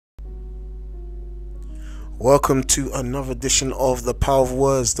Welcome to another edition of The Power of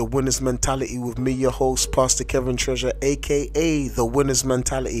Words, the Winner's Mentality, with me, your host, Pastor Kevin Treasure, aka The Winner's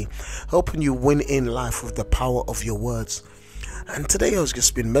Mentality, helping you win in life with the power of your words. And today I was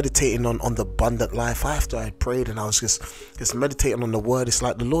just been meditating on the abundant life. After I had prayed and I was just meditating on the word, it's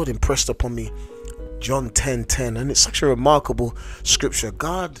like the Lord impressed upon me John 10:10, and it's such a remarkable scripture.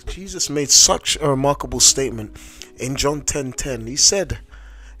 Jesus made such a remarkable statement in John 10:10. He said,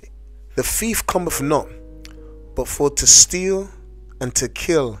 "The thief cometh not, but for to steal and to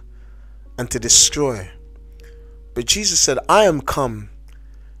kill and to destroy. But Jesus said, I am come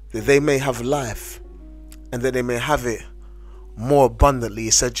that they may have life and that they may have it more abundantly."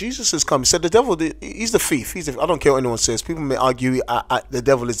 He said, Jesus has come. He said, the devil, he's the thief. I don't care what anyone says. People may argue the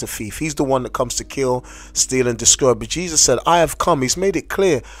devil is the thief. He's the one that comes to kill, steal, and destroy. But Jesus said, I have come. He's made it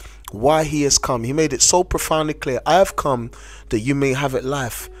clear why he has come. He made it so profoundly clear. I have come that you may have it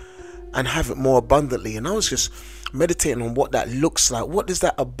life and have it more abundantly. And I was just meditating on what that looks like. What does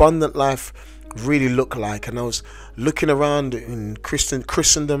that abundant life really look like? And I was looking around in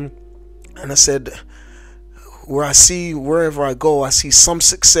Christendom, and I said, wherever I go, I see some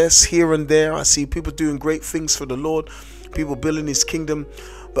success here and there. I see people doing great things for the Lord, people building his kingdom.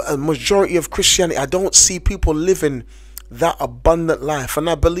 But a majority of Christianity, I don't see people living that abundant life. And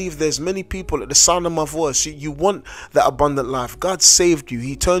I believe there's many people at the sound of my voice. You want that abundant life. God saved you.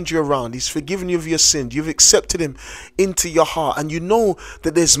 He turned you around. He's forgiven you of your sins. You've accepted him into your heart, and you know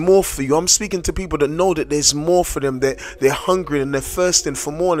that there's more for you. I'm speaking to people that know that there's more for them. They're hungry and they're thirsting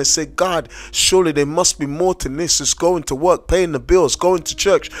for more, and they say, God, surely there must be more to this. It's going to work, paying the bills, going to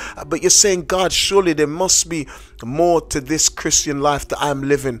church. But you're saying, God, surely there must be more to this Christian life that I'm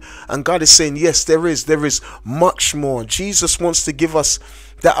living. And God is saying, yes, there is much more. Jesus wants to give us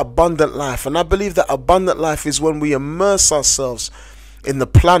that abundant life. And I believe that abundant life is when we immerse ourselves in the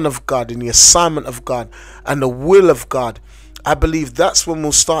plan of God, in the assignment of God, and the will of God. I believe that's when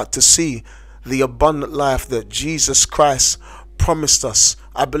we'll start to see the abundant life that Jesus Christ promised us.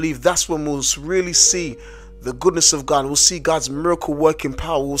 I believe that's when we'll really see the goodness of God. We'll see God's miracle working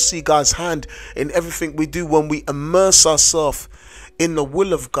power. We'll see God's hand in everything we do when we immerse ourselves in the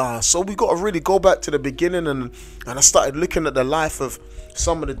will of God. So we got to really go back to the beginning, and I started looking at the life of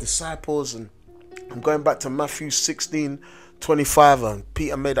some of the disciples, and I'm going back to Matthew 16:25, and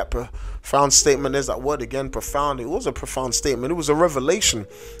Peter made that profound statement. There's that word again, profound. It was a profound statement. It was a revelation.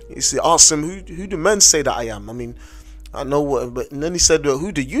 He asked him, who do men say that I am? I mean, I know what, but and then he said, well,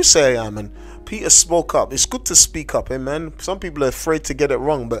 who do you say I am? And Peter spoke up. It's good to speak up, amen. Some people are afraid to get it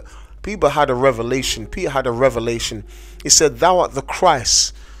wrong, but Peter had a revelation. Peter had a revelation. He said, thou art the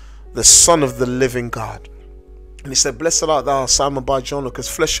Christ, the Son of the living God. And he said, blessed art thou, Simon Bar-Jonah, because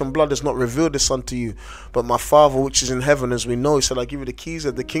flesh and blood has not revealed this unto you, but my Father which is in heaven. As we know, he said, I give you the keys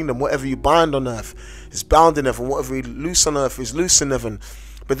of the kingdom. Whatever you bind on earth is bound in heaven. Whatever you loose on earth is loose in heaven.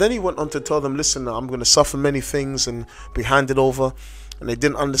 But then he went on to tell them, listen, I'm going to suffer many things and be handed over. And they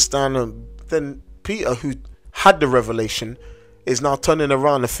didn't understand. And then Peter, who had the revelation, is now turning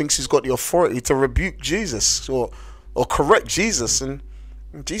around and thinks he's got the authority to rebuke Jesus or correct Jesus. And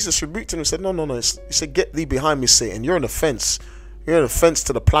Jesus rebuked him and said, no. He said, get thee behind me, Satan. You're an offense. You're an offense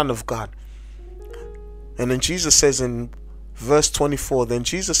to the plan of God. And then Jesus says in verse 24, then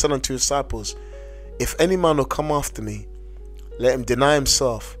Jesus said unto his disciples, if any man will come after me, let him deny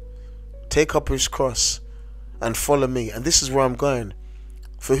himself, take up his cross, and follow me. And this is where I'm going.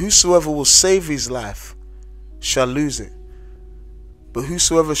 For whosoever will save his life shall lose it. But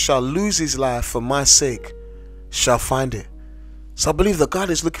whosoever shall lose his life for my sake shall find it. So I believe that God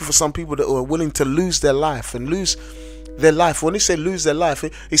is looking for some people that are willing to lose their life and lose their life. When he said lose their life,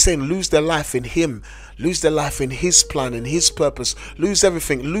 he's saying lose their life in him, lose their life in his plan, in his purpose, lose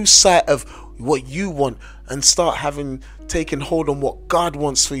everything, lose sight of what you want and start taking hold on what God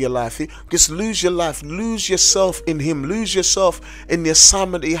wants for your life. Just lose your life, lose yourself in him, lose yourself in the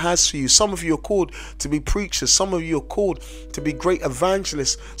assignment he has for you. Some of you are called to be preachers, some of you are called to be great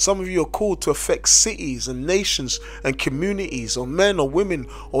evangelists, some of you are called to affect cities and nations and communities, or men or women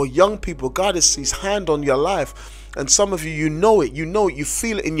or young people. God has his hand on your life. And some of you, you know it, you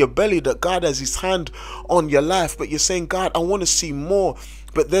feel it in your belly that God has his hand on your life, but you're saying, God, I want to see more.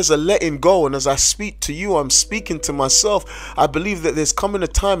 But there's a letting go. And as I speak to you, I'm speaking to myself. I believe that there's coming a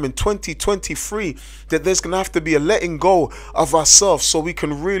time in 2023 that there's going to have to be a letting go of ourselves so we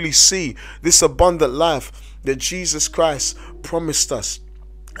can really see this abundant life that Jesus Christ promised us.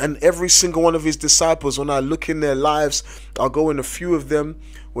 And every single one of his disciples, when I look in their lives, I'll go in a few of them.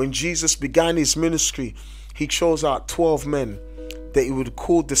 When Jesus began his ministry, he chose out 12 men that he would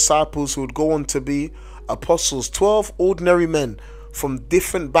call disciples who would go on to be apostles. 12 ordinary men from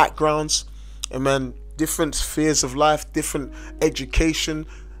different backgrounds, amen, different spheres of life, different education.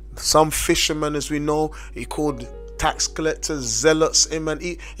 Some fishermen, as we know, he called tax collectors, zealots. Amen.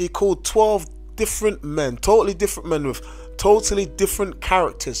 He called 12 different men, totally different men with totally different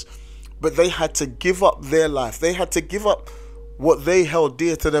characters. But they had to give up their life. They had to give up what they held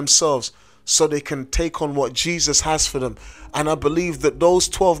dear to themselves so they can take on what Jesus has for them. And I believe that those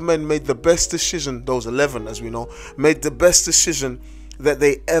 12 men made the best decision, those 11 as we know, made the best decision that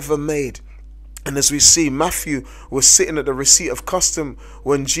they ever made. And as we see, Matthew was sitting at the receipt of custom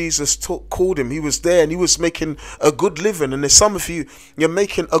when Jesus called him. He was there and he was making a good living. And there's some of you, you're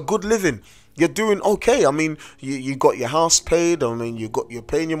making a good living. You're doing okay. I mean, you got your house paid. I mean, you're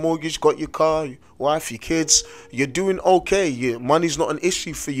paying your mortgage, got your car, your wife, your kids. You're doing okay. Your money's not an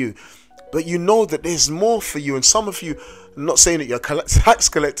issue for you. But you know that there's more for you. And some of you, I'm not saying that you're a tax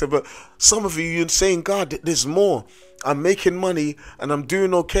collector, but some of you, you're saying, God, there's more. I'm making money and I'm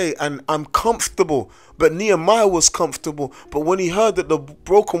doing okay and I'm comfortable. But Nehemiah was comfortable. But when he heard that the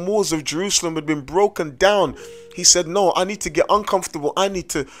broken walls of Jerusalem had been broken down, he said, no, I need to get uncomfortable. I need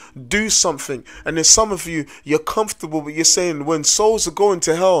to do something. And there's some of you, you're comfortable, but you're saying when souls are going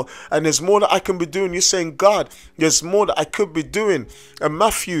to hell and there's more that I can be doing, you're saying, God, there's more that I could be doing. And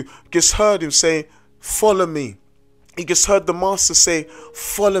Matthew just heard him say, follow me. He just heard the master say,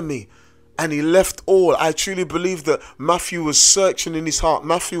 follow me. And he left all. I truly believe that Matthew was searching in his heart.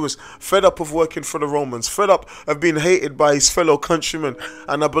 Matthew was fed up of working for the Romans, fed up of being hated by his fellow countrymen.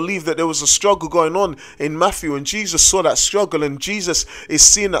 And I believe that there was a struggle going on in Matthew. And Jesus saw that struggle. And Jesus is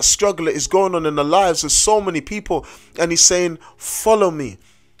seeing that struggle that is going on in the lives of so many people. And he's saying, follow me.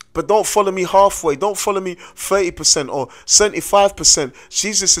 But don't follow me halfway. Don't follow me 30% or 75%.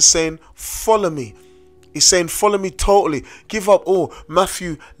 Jesus is saying, follow me. He's saying, follow me totally. Give up all.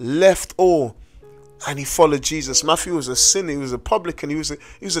 Matthew left all and he followed Jesus. Matthew was a sinner. He was a publican. He was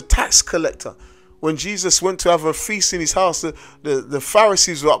a tax collector. When Jesus went to have a feast in his house, the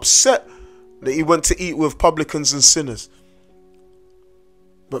Pharisees were upset that he went to eat with publicans and sinners.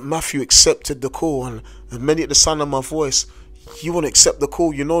 But Matthew accepted the call. And many at the sound of my voice, you want to accept the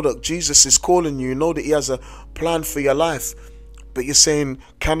call. You know that Jesus is calling you. You know that he has a plan for your life. But you're saying,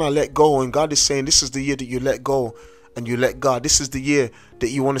 can I let go? And God is saying, this is the year that you let go and you let God. This is the year that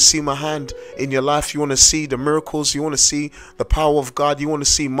you want to see my hand in your life. You want to see the miracles. You want to see the power of God. You want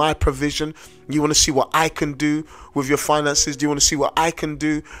to see my provision. You want to see what I can do with your finances. Do you want to see what I can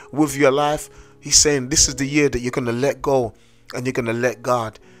do with your life? He's saying, this is the year that you're going to let go and you're going to let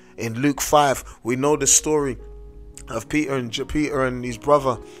God. In Luke 5, we know the story of Peter and his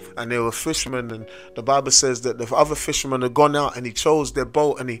brother, and they were fishermen, and the Bible says that the other fishermen had gone out and he chose their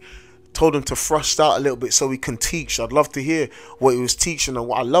boat and he told them to thrust out a little bit so he can teach. I'd love to hear what he was teaching, and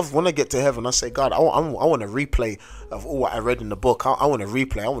what I love when I get to heaven, I say, God, I want a replay of all what I read in the book. I want a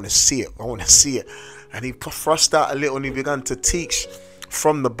replay. I want to see it. I want to see it. And he thrust out a little and he began to teach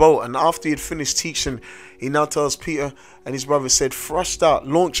from the boat. And after he had finished teaching, he now tells Peter and his brother, said, thrust out,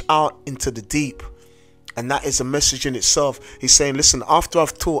 launch out into the deep. And that is a message in itself. He's saying, listen, after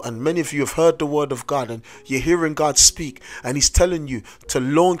I've taught, and many of you have heard the word of God and you're hearing God speak, and he's telling you to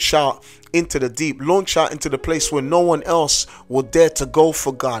launch out into the deep, launch out into the place where no one else will dare to go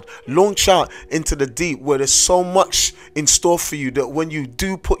for God. Launch out into the deep where there's so much in store for you that when you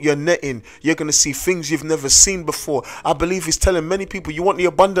do put your net in, you're going to see things you've never seen before. I believe he's telling many people, you want the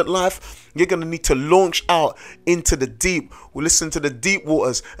abundant life, you're going to need to launch out into the deep. We listen to the deep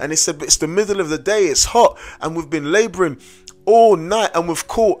waters, and he said, but it's the middle of the day, it's hot, and we've been laboring all night and we've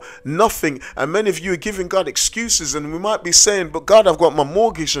caught nothing. And many of you are giving God excuses, and we might be saying, but God, I've got my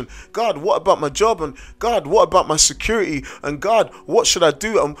mortgage, and God, what about my job, and God, what about my security, and God, what should I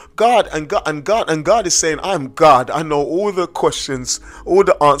do, and God is saying, I'm God. I know all the questions, all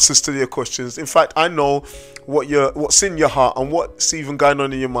the answers to your questions. In fact, I know what's in your heart and what's even going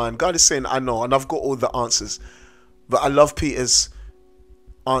on in your mind. God is saying, I know, and I've got all the answers. But I love Peter's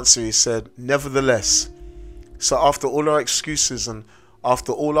answer. He said, nevertheless. So after all our excuses and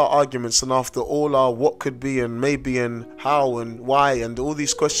after all our arguments and after all our what could be and maybe and how and why and all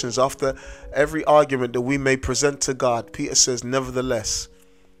these questions, after every argument that we may present to God, Peter says, nevertheless,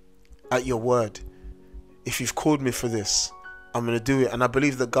 at your word, if you've called me for this, I'm going to do it. And I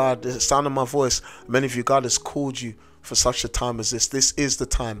believe that God, the sound of my voice, many of you, God has called you for such a time as this. This is the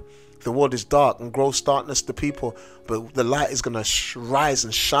time. The world is dark and gross darkness to people, but the light is going to rise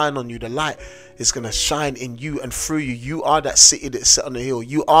and shine on you. The light is going to shine in you and through you. You are that city that's set on the hill.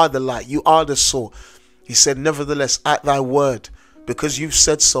 You are the light. You are the salt. He said, nevertheless, at thy word, because you've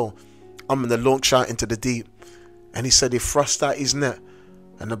said so, I'm going to launch out into the deep. And he said he thrust out his net.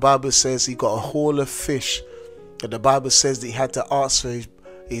 And the Bible says he got a haul of fish. And the Bible says that he had to ask for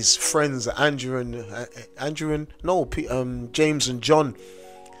his friends James and John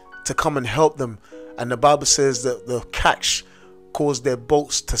to come and help them. And the Bible says that the catch caused their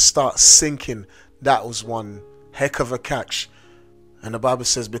boats to start sinking. That was one heck of a catch. And the Bible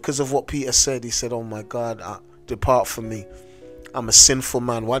says, because of what Peter said, he said, oh my God, depart from me, I'm a sinful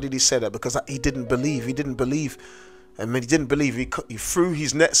man. Why did he say that? Because he didn't believe. And when he didn't believe, he threw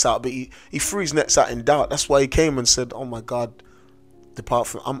his nets out, but he threw his nets out in doubt. That's why he came and said, oh my God, depart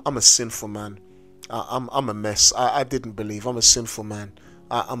from me. I'm a sinful man. I'm a mess. I didn't believe. I'm a sinful man.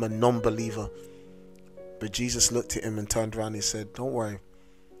 I'm a non-believer. But Jesus looked at him and turned around and he said, don't worry,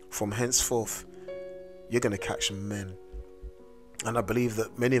 from henceforth you're going to catch men. And I believe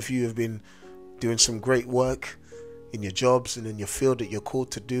that many of you have been doing some great work in your jobs and in your field that you're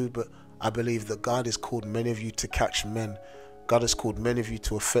called to do, but I believe that God has called many of you to catch men. God has called many of you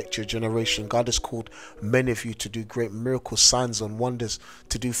to affect your generation. God has called many of you to do great miracles, signs and wonders,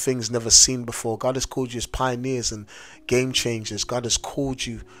 to do things never seen before. God has called you as pioneers and game changers. God has called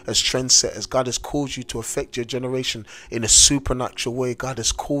you as trendsetters. God has called you to affect your generation in a supernatural way. God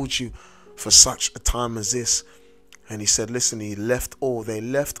has called you for such a time as this. And he said, listen, they left all.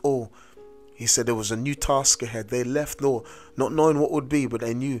 He said there was a new task ahead. They left all, not knowing what would be, but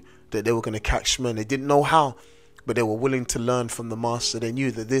they knew that they were going to catch men. They didn't know how, but they were willing to learn from the master. They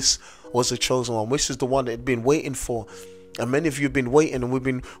knew that this was the chosen one, which is the one that had been waiting for. And many of you have been waiting, and we've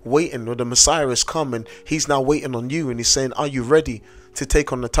been waiting. Well, the Messiah has come, and he's now waiting on you, and he's saying, are you ready to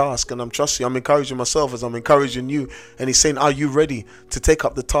take on the task? And I'm trusting you. I'm encouraging myself as I'm encouraging you. And he's saying, are you ready to take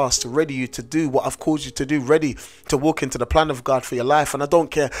up the task, to ready you to do what I've called you to do, ready to walk into the plan of God for your life? And I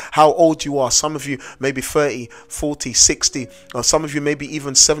don't care how old you are. Some of you maybe 30, 40, 60, or some of you maybe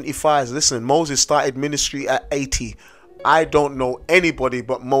even 75. Listen, Moses started ministry at 80. I don't know anybody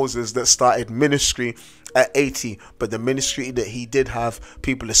but Moses that started ministry at 80, but the ministry that he did have,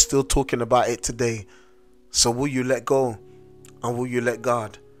 people are still talking about it today. So will you let go? And will you let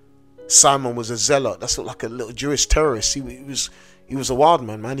God? Simon was a zealot. That's like a little Jewish terrorist. He was a wild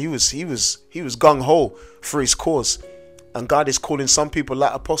man. He was gung ho for his cause. And God is calling some people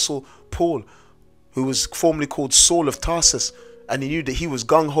like Apostle Paul, who was formerly called Saul of Tarsus. And he knew that he was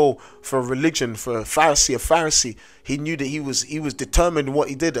gung-ho for a religion, for a Pharisee. He knew that he was determined in what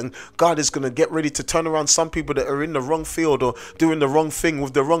he did. And God is going to get ready to turn around some people that are in the wrong field or doing the wrong thing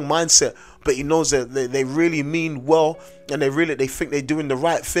with the wrong mindset. But he knows that they really mean well, and they think they're doing the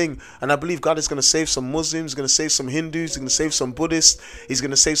right thing. And I believe God is going to save some Muslims, going to save some Hindus, he's going to save some Buddhists. He's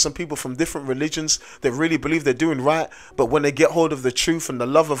going to save some people from different religions that really believe they're doing right. But when they get hold of the truth and the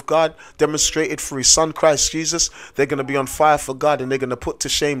love of God demonstrated through his son Christ Jesus, they're going to be on fire for God, and they're going to put to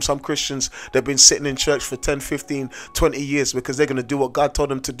shame some Christians that have been sitting in church for 10, 15, 20 years, because they're going to do what God told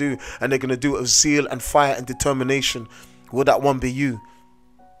them to do, and they're going to do it with zeal and fire and determination. Will that one be you?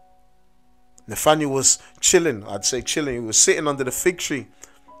 Nathaniel was chilling. He was sitting under the fig tree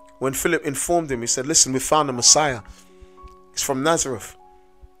when Philip informed him. He said, listen, we found the Messiah. He's from Nazareth.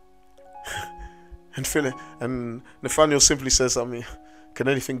 And Nathaniel simply says, can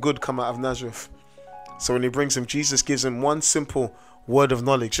anything good come out of Nazareth? So when he brings him, Jesus gives him one simple word of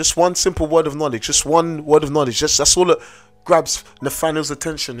knowledge. Just one simple word of knowledge. Just one word of knowledge. That's all that grabs Nathaniel's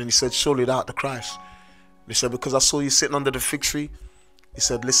attention. And he said, surely thou art the Christ. And he said, because I saw you sitting under the fig tree. He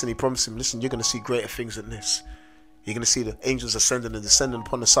said, listen, he promised him, listen, you're going to see greater things than this. You're going to see the angels ascending and descending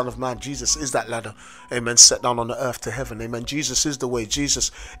upon the Son of Man. Jesus is that ladder, amen, set down on the earth to heaven, amen. Jesus is the way. Jesus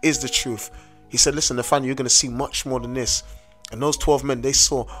is the truth. He said, listen, Nathaniel, you're going to see much more than this. And those 12 men, they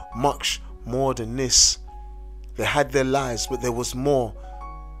saw much more than this. They had their lives, but there was more.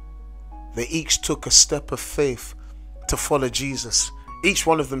 They each took a step of faith to follow Jesus. Each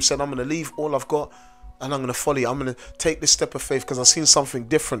one of them said, I'm going to leave all I've got, and I'm going to follow you. I'm going to take this step of faith because I've seen something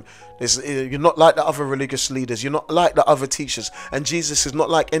different. You're not like the other religious leaders. You're not like the other teachers. And Jesus is not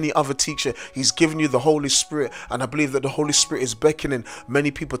like any other teacher. He's given you the Holy Spirit. And I believe that the Holy Spirit is beckoning many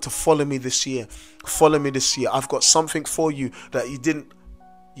people to follow me this year. Follow me this year. I've got something for you that you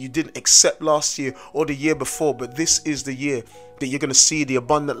didn't accept last year or the year before. But this is the year that you're going to see the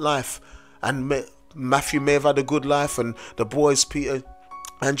abundant life. And Matthew may have had a good life, and the boys, Peter,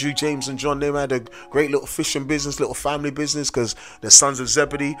 Andrew, James and John, they had a great little fishing business, little family business, because the sons of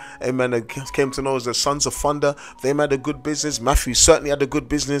Zebedee, amen, they came to know as the sons of thunder. They had a good business. Matthew certainly had a good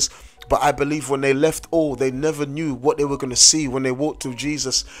business. But I believe when they left all, they never knew what they were going to see when they walked with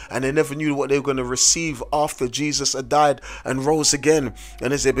Jesus. And they never knew what they were going to receive after Jesus had died and rose again.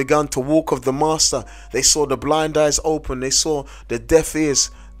 And as they began to walk with the Master, they saw the blind eyes open. They saw the deaf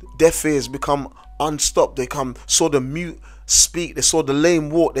ears become unstopped. They saw the mute speak. They saw the lame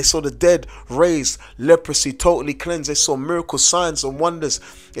walk. They saw the dead raised, leprosy totally cleansed. They saw miracles, signs and wonders.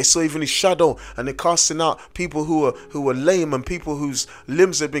 They saw even his shadow, and they're casting out people who were lame and people whose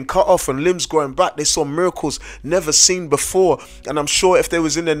limbs had been cut off and limbs growing back. They saw miracles never seen before. And I'm sure if they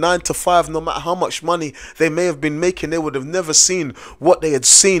was in their 9 to 5, no matter how much money they may have been making, they would have never seen what they had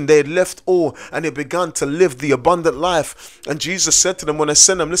seen. They had left all and they began to live the abundant life. And Jesus said to them when I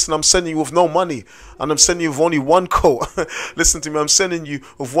sent them, listen, I'm sending you with no money, and I'm sending you with only one coat. Listen to me, I'm sending you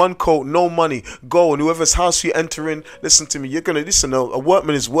with one coat, no money. Go, and whoever's house you enter in, listen to me, you're gonna listen. A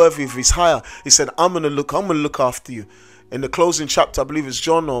workman is worthy of his hire. He said, I'm gonna look after you. In the closing chapter, I believe it's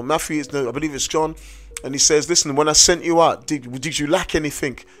John or Matthew, I believe it's John, and he says, listen, when I sent you out, did you lack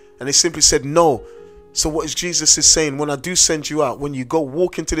anything? And they simply said no. So what is Jesus is saying? When I do send you out, when you go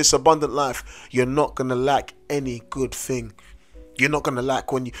walk into this abundant life, you're not gonna lack any good thing. You're not gonna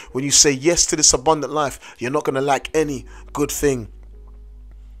lack when you say yes to this abundant life. You're not gonna lack any good thing.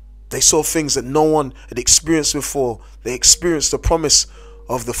 They saw things that no one had experienced before. They experienced the promise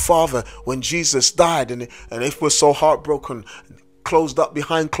of the Father when Jesus died, and they were so heartbroken, closed up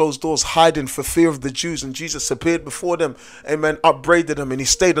behind closed doors, hiding for fear of the Jews. And Jesus appeared before them, amen, upbraided them, and he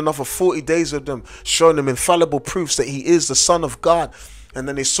stayed another 40 days with them, showing them infallible proofs that he is the Son of God. And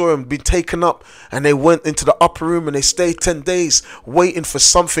then they saw him be taken up, and they went into the upper room, and they stayed 10 days waiting for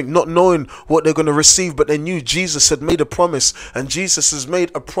something, not knowing what they're going to receive, but they knew Jesus had made a promise, and Jesus has made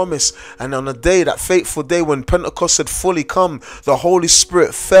a promise. And on a day, that fateful day when Pentecost had fully come, the Holy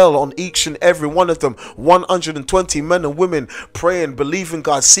Spirit fell on each and every one of them. 120 men and women praying, believing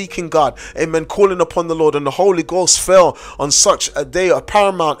God, seeking God, amen, calling upon the Lord. And the Holy Ghost fell on such a day, a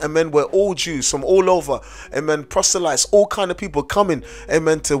paramount, amen, where all Jews from all over, amen, proselytes, all kind of people coming,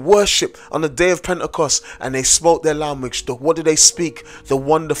 amen, to worship on the day of Pentecost. And they spoke their language. What did they speak? The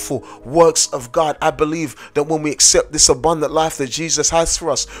wonderful works of God. I believe that when we accept this abundant life that Jesus has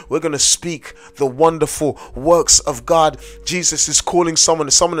for us, we're going to speak the wonderful works of God. Jesus is calling someone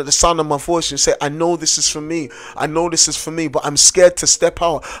at the sound of my voice and say, I know this is for me. I know this is for me, but I'm scared to step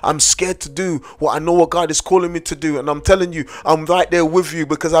out. I'm scared to do what I know what God is calling me to do. And I'm telling you, I'm right there with you,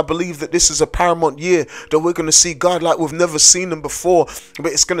 because I believe that this is a paramount year that we're going to see God like we've never seen him before.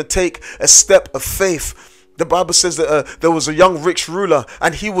 But it's going to take a step of faith. The Bible says that there was a young rich ruler,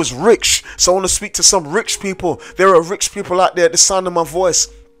 and he was rich. So I want to speak to some rich people. There are rich people out there at the sound of my voice.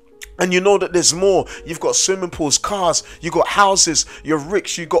 And you know that there's more. You've got swimming pools, cars, you've got houses, you're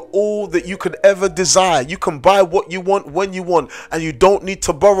rich, you've got all that you could ever desire. You can buy what you want when you want, and you don't need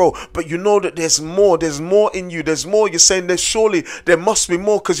to borrow. But you know that there's more in you. There's more. You're saying there must be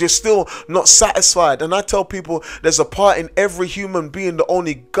more, because you're still not satisfied. And I tell people there's a part in every human being that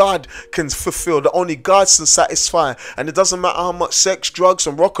only God can fulfill, that only God can satisfy. And it doesn't matter how much sex, drugs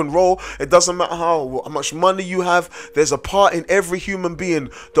and rock and roll, it doesn't matter how much money you have, there's a part in every human being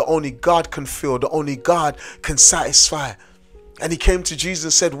that only God can fill, that only God can satisfy. And he came to Jesus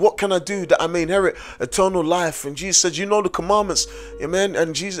and said, what can I do that I may inherit eternal life? And Jesus said, you know the commandments, amen.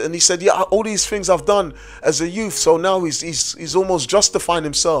 And he said, yeah, all these things I've done as a youth. So now he's almost justifying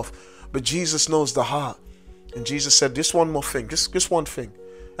himself. But Jesus knows the heart. And Jesus said, just one more thing, just one thing.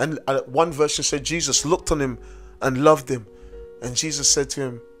 And one version said Jesus looked on him and loved him. And Jesus said to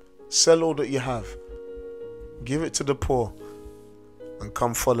him, sell all that you have, give it to the poor, and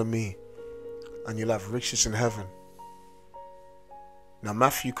come follow me, and you'll have riches in heaven. Now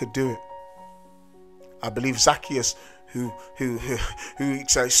Matthew could do it. I believe Zacchaeus, who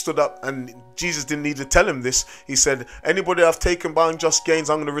stood up, and Jesus didn't need to tell him this. He said, anybody I've taken by unjust gains,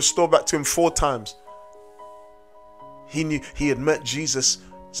 I'm going to restore back to him 4 times. He knew he had met Jesus,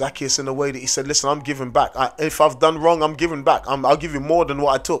 Zacchaeus, in a way that he said, listen, I'm giving back. If I've done wrong, I'm giving back. I'll give you more than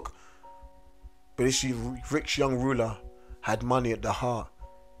what I took. But this rich young ruler had money at the heart.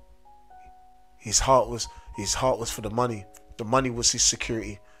 His heart was for the money. The money was his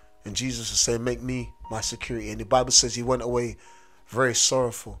security. And Jesus was saying, make me my security. And the Bible says he went away very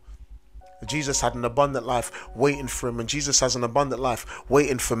sorrowful. Jesus had an abundant life waiting for him. And Jesus has an abundant life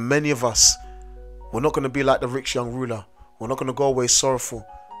waiting for many of us. We're not going to be like the rich young ruler. We're not going to go away sorrowful.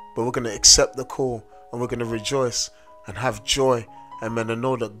 But we're going to accept the call. And we're going to rejoice and have joy. Amen. And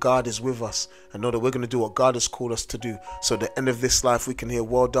know that God is with us, and know that we're going to do what God has called us to do. So at the end of this life, we can hear,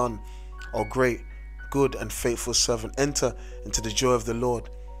 well done, O great, good and faithful servant. Enter into the joy of the Lord.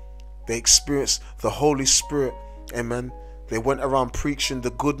 They experienced the Holy Spirit. Amen. They went around preaching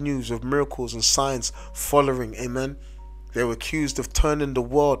the good news of miracles and signs following. Amen. They were accused of turning the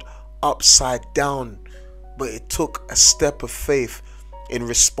world upside down. But it took a step of faith. in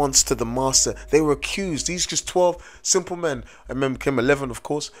response to the master. They were accused. These just 12 simple men, I remember became 11 of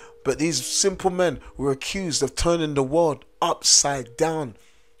course, but these simple men were accused of turning the world upside down.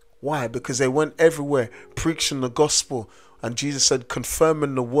 Why? Because they went everywhere preaching the gospel, and Jesus said,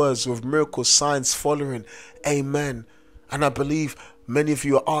 confirming the words with miracles, signs following. Amen. And I believe many of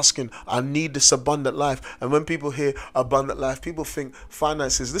you are asking, I need this abundant life. And when people hear abundant life, people think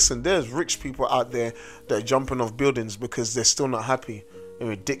finances. Listen, there's rich people out there that are jumping off buildings because they're still not happy.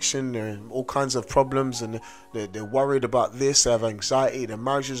 They're addiction, they're in all kinds of problems, and they're worried about this, they have anxiety, their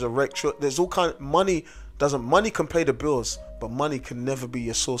marriages are wrecked. There's all kind of money can pay the bills, but money can never be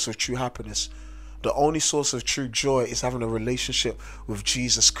your source of true happiness. The only source of true joy is having a relationship with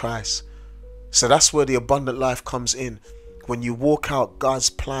Jesus Christ. So that's where the abundant life comes in. When you walk out God's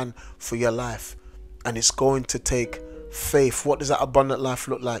plan for your life, and it's going to take faith. What does that abundant life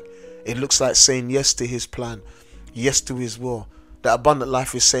look like? It looks like saying yes to his plan, yes to his will. That abundant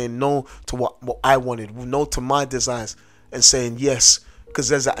life is saying no to what I wanted, no to my desires, and saying yes. Because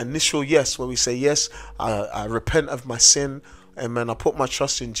there's that initial yes where we say, yes, I repent of my sin. Amen. I put my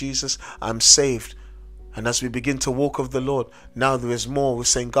trust in Jesus. I'm saved. And as we begin to walk of the Lord, now there is more. We're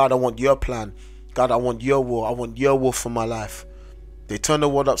saying, God, I want your plan. God, I want your will. I want your will for my life. They turn the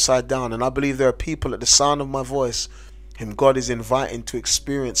world upside down. And I believe there are people at the sound of my voice whom God is inviting to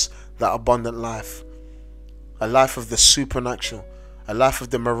experience that abundant life. A life of the supernatural. A life of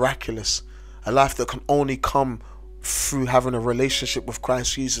the miraculous. A life that can only come through having a relationship with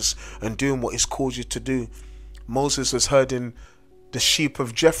Christ Jesus and doing what he's called you to do. Moses was herding the sheep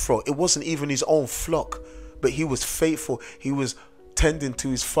of Jethro. It wasn't even his own flock, but he was faithful. He was tending to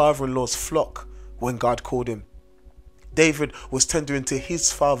his father-in-law's flock when God called him. David was tending to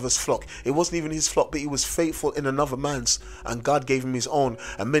his father's flock. It wasn't even his flock, but he was faithful in another man's, and God gave him his own.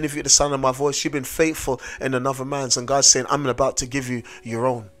 And many of you at the sound of my voice, you've been faithful in another man's, and God's saying, I'm about to give you your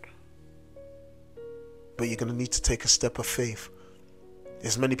own. But you're going to need to take a step of faith.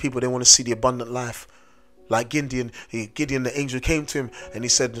 There's many people, they want to see the abundant life. Like Gideon, the angel came to him and he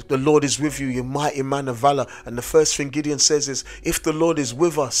said, the Lord is with you, you mighty man of valor. And the first thing Gideon says is, if the Lord is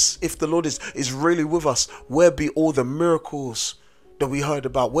with us, if the Lord is really with us, where be all the miracles that we heard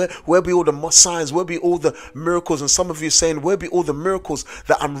about? Where be all the signs? Where be all the miracles? And some of you are saying, where be all the miracles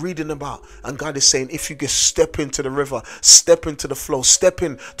that I'm reading about? And God is saying, if you just step into the river, step into the flow, step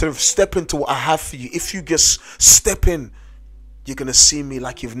into what I have for you. If you just step in, you're going to see me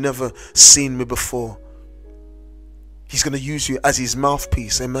like you've never seen me before. He's going to use you as his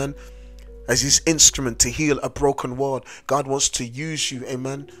mouthpiece, amen, as his instrument to heal a broken world. God wants to use you,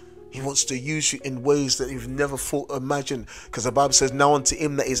 amen. He wants to use you in ways that you've never thought or imagined, because the Bible says, now unto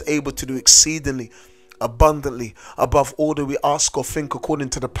him that is able to do exceedingly abundantly above all that we ask or think, according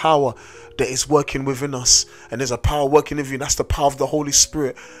to the power that is working within us. And there's a power working within you, and that's the power of the Holy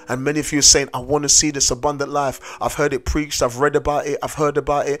Spirit. And many of you are saying, I want to see this abundant life. I've heard it preached, I've read about it, I've heard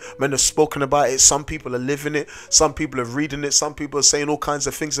about it, men have spoken about it. Some people are living it, some people are reading it, some people are saying all kinds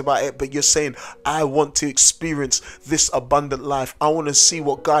of things about it. But you're saying, I want to experience this abundant life. I want to see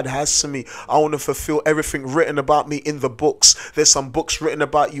what God has for me. I want to fulfill everything written about me in the books. There's some books written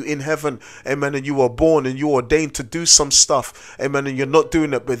about you in heaven, amen, and you were born and you're ordained to do some stuff, amen, and you're not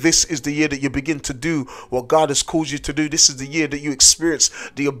doing it. But this is the year that you begin to do what God has called you to do. This is the year that you experience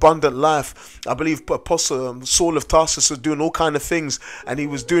the abundant life. I believe Apostle Saul of Tarsus was doing all kind of things, and he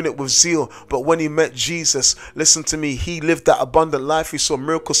was doing it with zeal. But when he met Jesus, listen to me, he lived that abundant life. He saw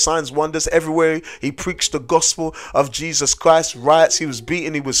miracles, signs, wonders everywhere. He preached the gospel of Jesus Christ. Riots, he was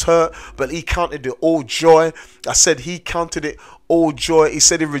beaten, he was hurt, but he counted it all joy. I said he counted it all joy. He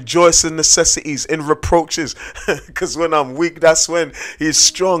said he rejoiced in necessities, in reproaches, because when I'm weak, that's when he's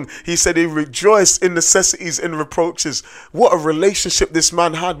strong. He said he rejoiced in necessities, in reproaches. What a relationship this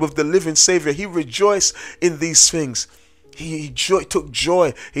man had with the living Savior. He rejoiced in these things. He took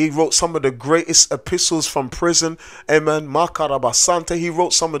joy. He wrote some of the greatest epistles from prison. Amen. Makarabasante. He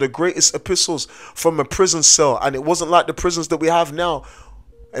wrote some of the greatest epistles from a prison cell, and it wasn't like the prisons that we have now.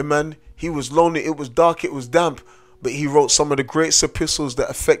 Amen. He was lonely. It was dark. It was damp. But he wrote some of the greatest epistles that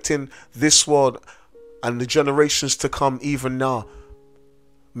are affecting this world and the generations to come even now.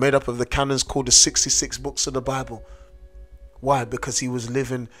 Made up of the canons called the 66 books of the Bible. Why? Because he was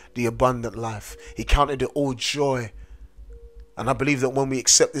living the abundant life. He counted it all joy. And I believe that when we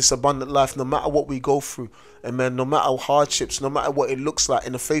accept this abundant life, no matter what we go through, amen, no matter hardships, no matter what it looks like,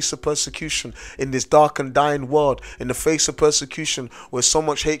 in the face of persecution, in this dark and dying world, in the face of persecution where so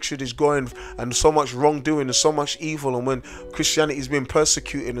much hatred is growing and so much wrongdoing and so much evil, and when Christianity is being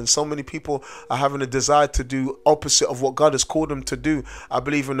persecuted and so many people are having a desire to do opposite of what God has called them to do, I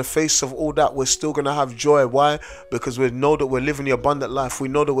believe in the face of all that, we're still going to have joy. Why? Because we know that we're living the abundant life. We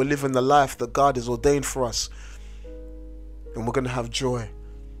know that we're living the life that God has ordained for us. And we're going to have joy.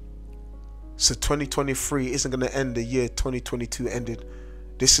 So 2023 isn't going to end the year 2022 ended.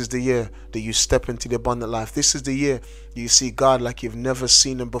 This is the year that you step into the abundant life. This is the year you see God like you've never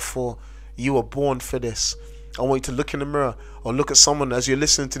seen him before. You were born for this. I want you to look in the mirror or look at someone as you're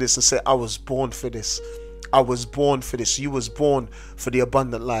listening to this and say, I was born for this. I was born for this. You was born for the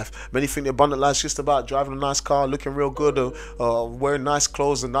abundant life. Many think the abundant life is just about driving a nice car, looking real good, or wearing nice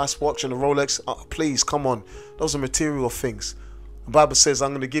clothes, a nice watch and a Rolex. Please, come on. Those are material things. The Bible says,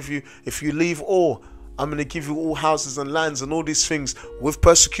 I'm going to give you, if you leave all, I'm going to give you all houses and lands and all these things with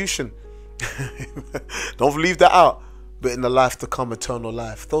persecution. Don't leave that out. But in the life to come, eternal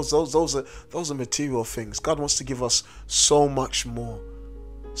life. Those are material things. God wants to give us so much more.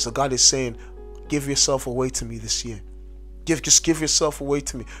 So God is saying, give yourself away to me this year. Just give yourself away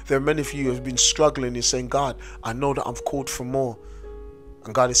to me. There are many of you who have been struggling. You're saying, God, I know that I'm called for more.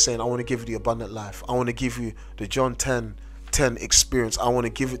 And God is saying, I want to give you the abundant life. I want to give you the John 10 experience. I want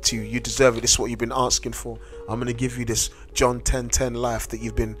to give it to you. You deserve it. This is what you've been asking for. I'm going to give you this John 10 life that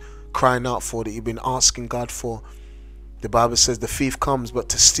you've been crying out for, that you've been asking God for. The Bible says the thief comes but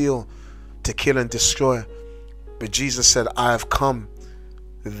to steal, to kill and destroy. But Jesus said, I have come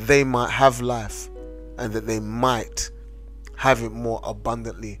that they might have life and that they might have it more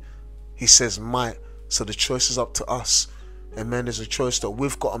abundantly. He says might. So the choice is up to us. Amen. There's a choice that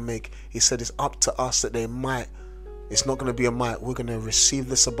we've got to make. He said it's up to us that they might. It's not going to be a might. We're going to receive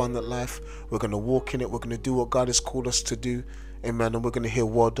this abundant life. We're going to walk in it. We're going to do what God has called us to do. Amen. And we're going to hear,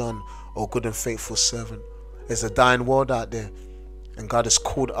 well done, O good and faithful servant. There's a dying world out there. And God has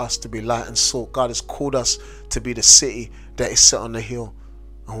called us to be light and salt. God has called us to be the city that is set on the hill.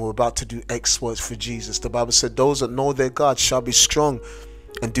 And we're about to do exploits for Jesus. The Bible said those that know their God shall be strong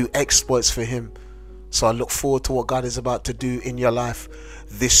and do exploits for him. So I look forward to what God is about to do in your life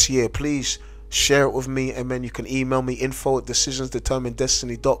this year. Please share it with me. Amen. You can email me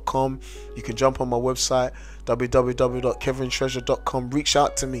info@decisionsdeterminedestiny.com. You can jump on my website www.kevintreasure.com. Reach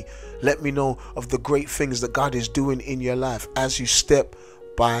out to me. Let me know of the great things that God is doing in your life as you step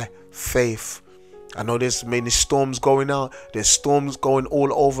by faith. I know there's many storms going out. There's storms going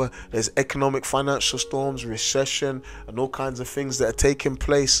all over. There's economic, financial storms, recession, and all kinds of things that are taking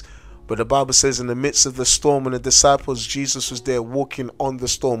place. But the Bible says in the midst of the storm, when the disciples, Jesus was there walking on the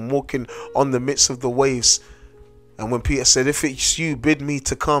storm, walking on the midst of the waves. And when Peter said, if it's you, bid me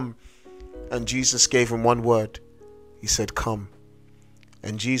to come. And Jesus gave him one word. He said, come.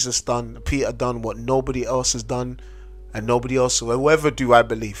 And Peter done what nobody else has done. And nobody else will ever do, I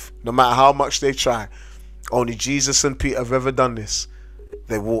believe. No matter how much they try. Only Jesus and Peter have ever done this.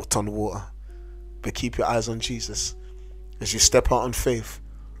 They walked on water. But keep your eyes on Jesus. As you step out on faith,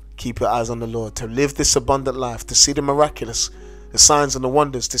 keep your eyes on the Lord. To live this abundant life. To see the miraculous. The signs and the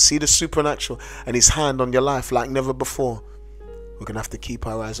wonders. To see the supernatural. And his hand on your life like never before. We're going to have to keep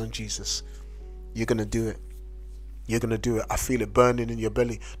our eyes on Jesus. You're going to do it. You're going to do it. I feel it burning in your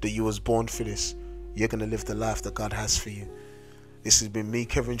belly that you was born for this. You're going to live the life that God has for you. This has been me,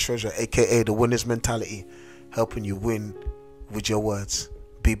 Kevin Treasure, aka the Winners Mentality, helping you win with your words.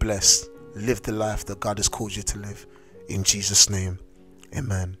 Be blessed. Live the life that God has called you to live. In Jesus' name,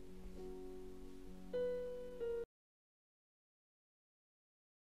 amen.